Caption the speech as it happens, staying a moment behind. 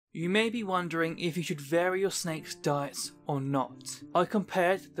You may be wondering if you should vary your snake's diets or not. I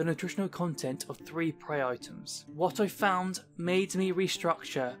compared the nutritional content of 3 prey items. What I found made me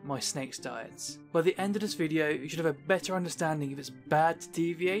restructure my snake's diets. By the end of this video, you should have a better understanding if it's bad to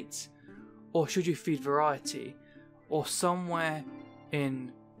deviate, or should you feed variety, or somewhere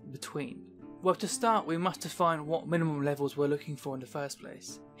in between. Well, to start, we must define what minimum levels we're looking for in the first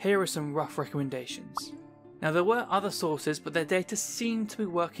place. Here are some rough recommendations. Now, there were other sources, but their data seemed to be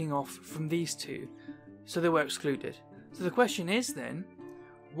working off from these 2, so they were excluded. So the question is then,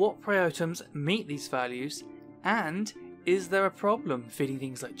 what prey items meet these values, and is there a problem feeding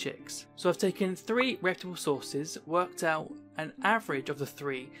things like chicks? So I've taken 3 reputable sources, worked out an average of the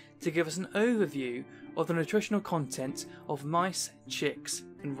 3 to give us an overview of the nutritional content of mice, chicks,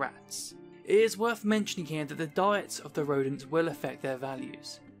 and rats. It is worth mentioning here that the diets of the rodents will affect their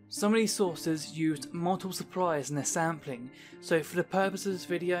values. Some of these sources used multiple suppliers in their sampling, so for the purpose of this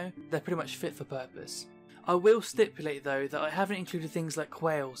video, they're pretty much fit for purpose. I will stipulate though that I haven't included things like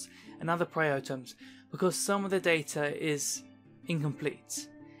quails and other prey items because some of the data is incomplete,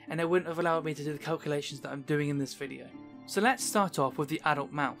 and it wouldn't have allowed me to do the calculations that I'm doing in this video. So let's start off with the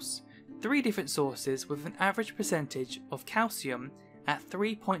adult mouse. 3 different sources with an average percentage of calcium at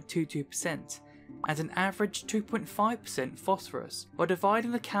 3.22%. and an average 2.5% phosphorus. By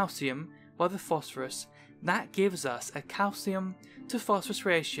dividing the calcium by the phosphorus, that gives us a calcium to phosphorus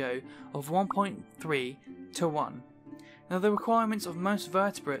ratio of 1.3 to 1. Now the requirements of most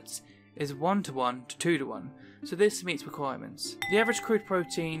vertebrates is 1 to 1 to 2 to 1, so this meets requirements. The average crude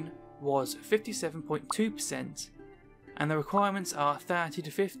protein was 57.2% and the requirements are 30 to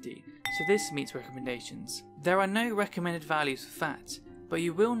 50, so this meets recommendations. There are no recommended values for fat, but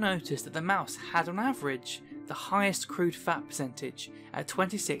you will notice that the mouse had on average the highest crude fat percentage at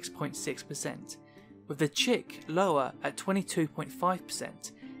 26.6%, with the chick lower at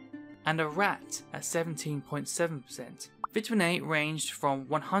 22.5% and a rat at 17.7%. Vitamin A ranged from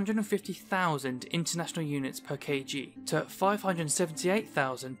 150,000 international units per kg to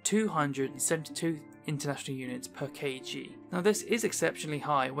 578,272 international units per kg. Now this is exceptionally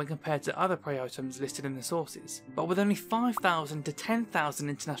high when compared to other prey items listed in the sources, but with only 5,000 to 10,000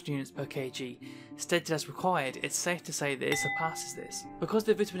 international units per kg stated as required, it's safe to say that it surpasses this. Because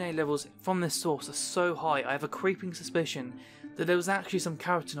the vitamin A levels from this source are so high, I have a creeping suspicion that there was actually some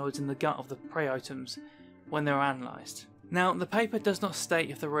carotenoids in the gut of the prey items when they were analysed. Now the paper does not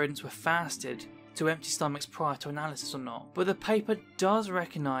state if the rodents were fasted to empty stomachs prior to analysis or not, but the paper does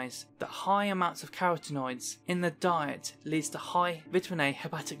recognise that high amounts of carotenoids in the diet leads to high vitamin A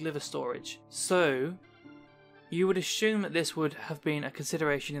hepatic liver storage. So you would assume that this would have been a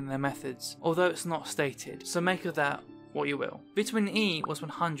consideration in their methods, although it's not stated, so make of that what you will. Vitamin E was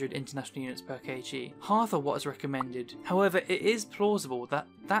 100 international units per kg, half of what is recommended. However, it is plausible that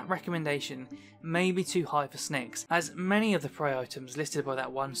that recommendation may be too high for snakes, as many of the prey items listed by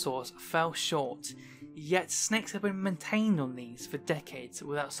that one source fell short, yet snakes have been maintained on these for decades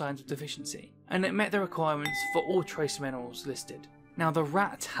without signs of deficiency, and it met the requirements for all trace minerals listed. Now the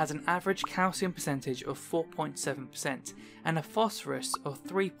rat has an average calcium percentage of 4.7% and a phosphorus of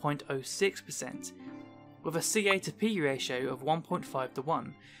 3.06%, with a Ca to P ratio of 1.5 to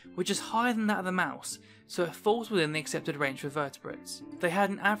 1, which is higher than that of the mouse, so it falls within the accepted range for vertebrates. They had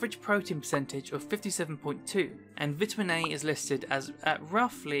an average protein percentage of 57.2, and vitamin A is listed as at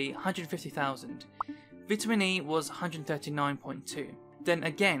roughly 150,000. Vitamin E was 139.2. Then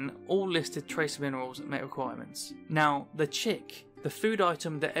again, all listed trace minerals met requirements. Now, the chick, the food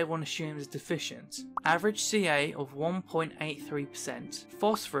item that everyone assumes is deficient, average Ca of 1.83%,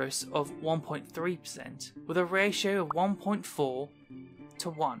 phosphorus of 1.3%, with a ratio of 1.4 to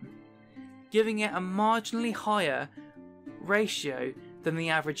 1, giving it a marginally higher ratio than the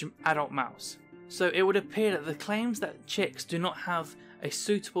average adult mouse. So it would appear that the claims that chicks do not have a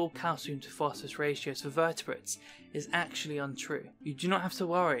suitable calcium to phosphorus ratios for vertebrates is actually untrue. You do not have to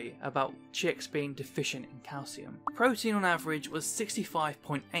worry about chicks being deficient in calcium. Protein on average was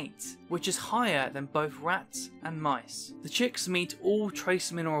 65.8, which is higher than both rats and mice. The chicks meet all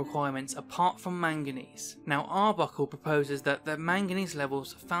trace mineral requirements apart from manganese. Now Arbuckle proposes that the manganese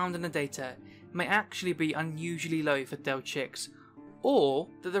levels found in the data may actually be unusually low for Dell chicks, or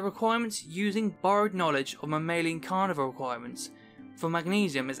that the requirements using borrowed knowledge of mammalian carnivore requirements for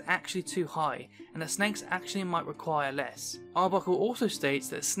magnesium is actually too high, and that snakes actually might require less. Arbuckle also states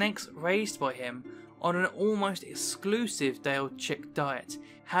that snakes raised by him on an almost exclusive day-old chick diet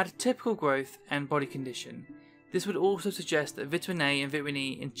had typical growth and body condition. This would also suggest that vitamin A and vitamin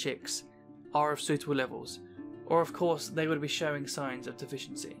E in chicks are of suitable levels, or of course they would be showing signs of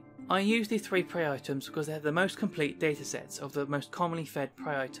deficiency. I use these 3 prey items because they have the most complete datasets of the most commonly fed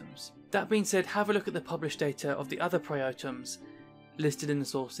prey items. That being said, have a look at the published data of the other prey items listed in the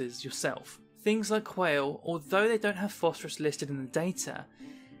sources yourself. Things like quail, although they don't have phosphorus listed in the data,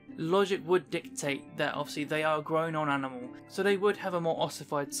 logic would dictate that obviously they are a grown-on animal, so they would have a more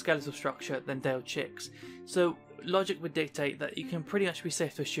ossified skeletal structure than day-old chicks. So logic would dictate that you can pretty much be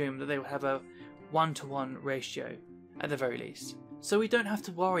safe to assume that they would have a 1-to-1 ratio at the very least. So we don't have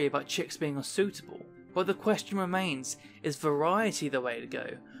to worry about chicks being unsuitable, but the question remains, is variety the way to go,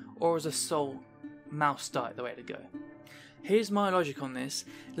 or is a sole mouse diet the way to go? Here's my logic on this.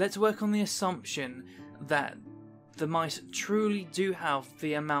 Let's work on the assumption that the mice truly do have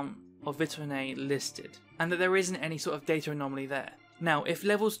the amount of vitamin A listed, and that there isn't any sort of data anomaly there. Now, if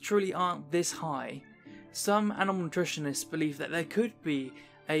levels truly aren't this high, some animal nutritionists believe that there could be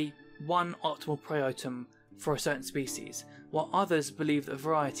a one optimal prey item for a certain species, while others believe that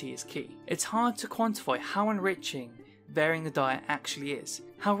variety is key. It's hard to quantify how enriching varying the diet actually is,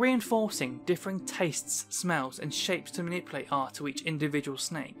 how reinforcing differing tastes, smells and shapes to manipulate are to each individual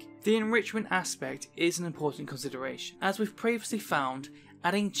snake. The enrichment aspect is an important consideration. As we've previously found,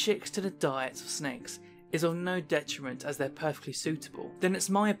 adding chicks to the diets of snakes is of no detriment as they're perfectly suitable. Then it's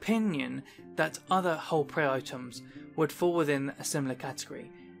my opinion that other whole prey items would fall within a similar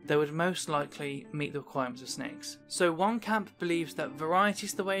category. They would most likely meet the requirements of snakes. So one camp believes that variety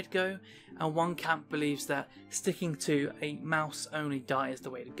is the way to go, and one camp believes that sticking to a mouse only diet is the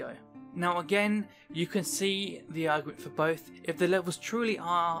way to go. Now again, you can see the argument for both. If the levels truly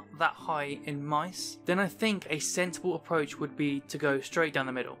are that high in mice, then I think a sensible approach would be to go straight down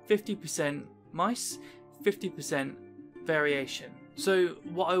the middle. 50% mice, 50% variation. So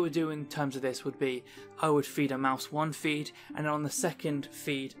what I would do in terms of this would be, I would feed a mouse one feed, and on the second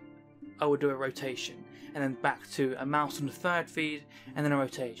feed I would do a rotation, and then back to a mouse on the third feed, and then a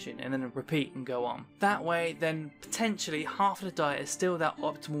rotation, and then a repeat and go on. That way then potentially half of the diet is still that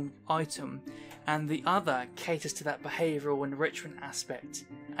optimal item, and the other caters to that behavioural enrichment aspect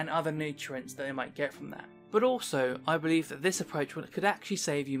and other nutrients that they might get from that. But also, I believe that this approach could actually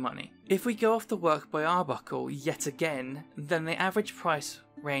save you money. If we go off the work by Arbuckle yet again, then the average price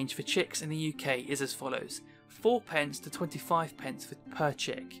range for chicks in the UK is as follows: 4p to 25p per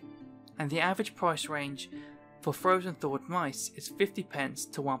chick, and the average price range for frozen thawed mice is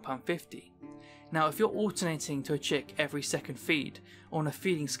 50p to £1.50. Now if you're alternating to a chick every second feed on a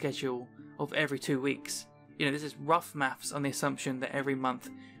feeding schedule of every 2 weeks, this is rough maths on the assumption that every month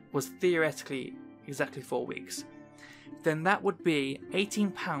was theoretically exactly 4 weeks, then that would be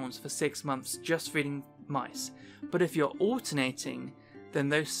 £18 for 6 months just feeding mice. But if you're alternating, then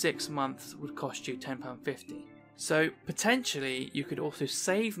those 6 months would cost you £10.50. So potentially you could also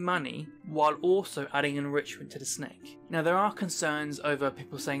save money while also adding enrichment to the snake. Now there are concerns over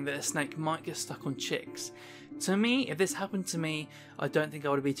people saying that a snake might get stuck on chicks. To me, if this happened to me, I don't think I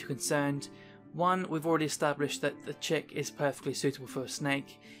would be too concerned. One, we've already established that the chick is perfectly suitable for a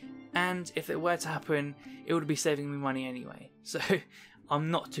snake, and if it were to happen, it would be saving me money anyway, so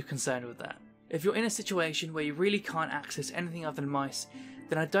I'm not too concerned with that. If you're in a situation where you really can't access anything other than mice,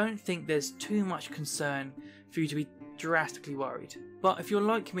 then I don't think there's too much concern for you to be drastically worried. But if you're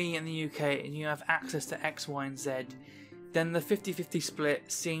like me in the UK and you have access to X, Y and Z, then the 50-50 split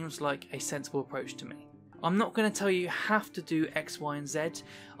seems like a sensible approach to me. I'm not going to tell you have to do X, Y and Z,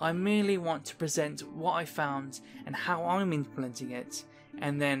 I merely want to present what I found and how I'm implementing it,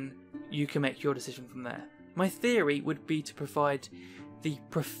 and then you can make your decision from there. My theory would be to provide the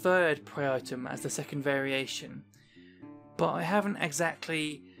preferred prey item as the second variation, but I haven't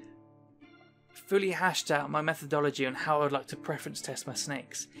exactly fully hashed out my methodology on how I'd like to preference test my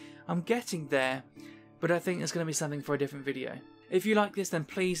snakes. I'm getting there, but I think it's going to be something for a different video. If you like this, then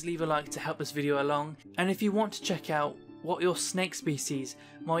please leave a like to help this video along, and if you want to check out what your snake species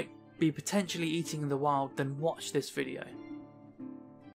might be potentially eating in the wild, then watch this video.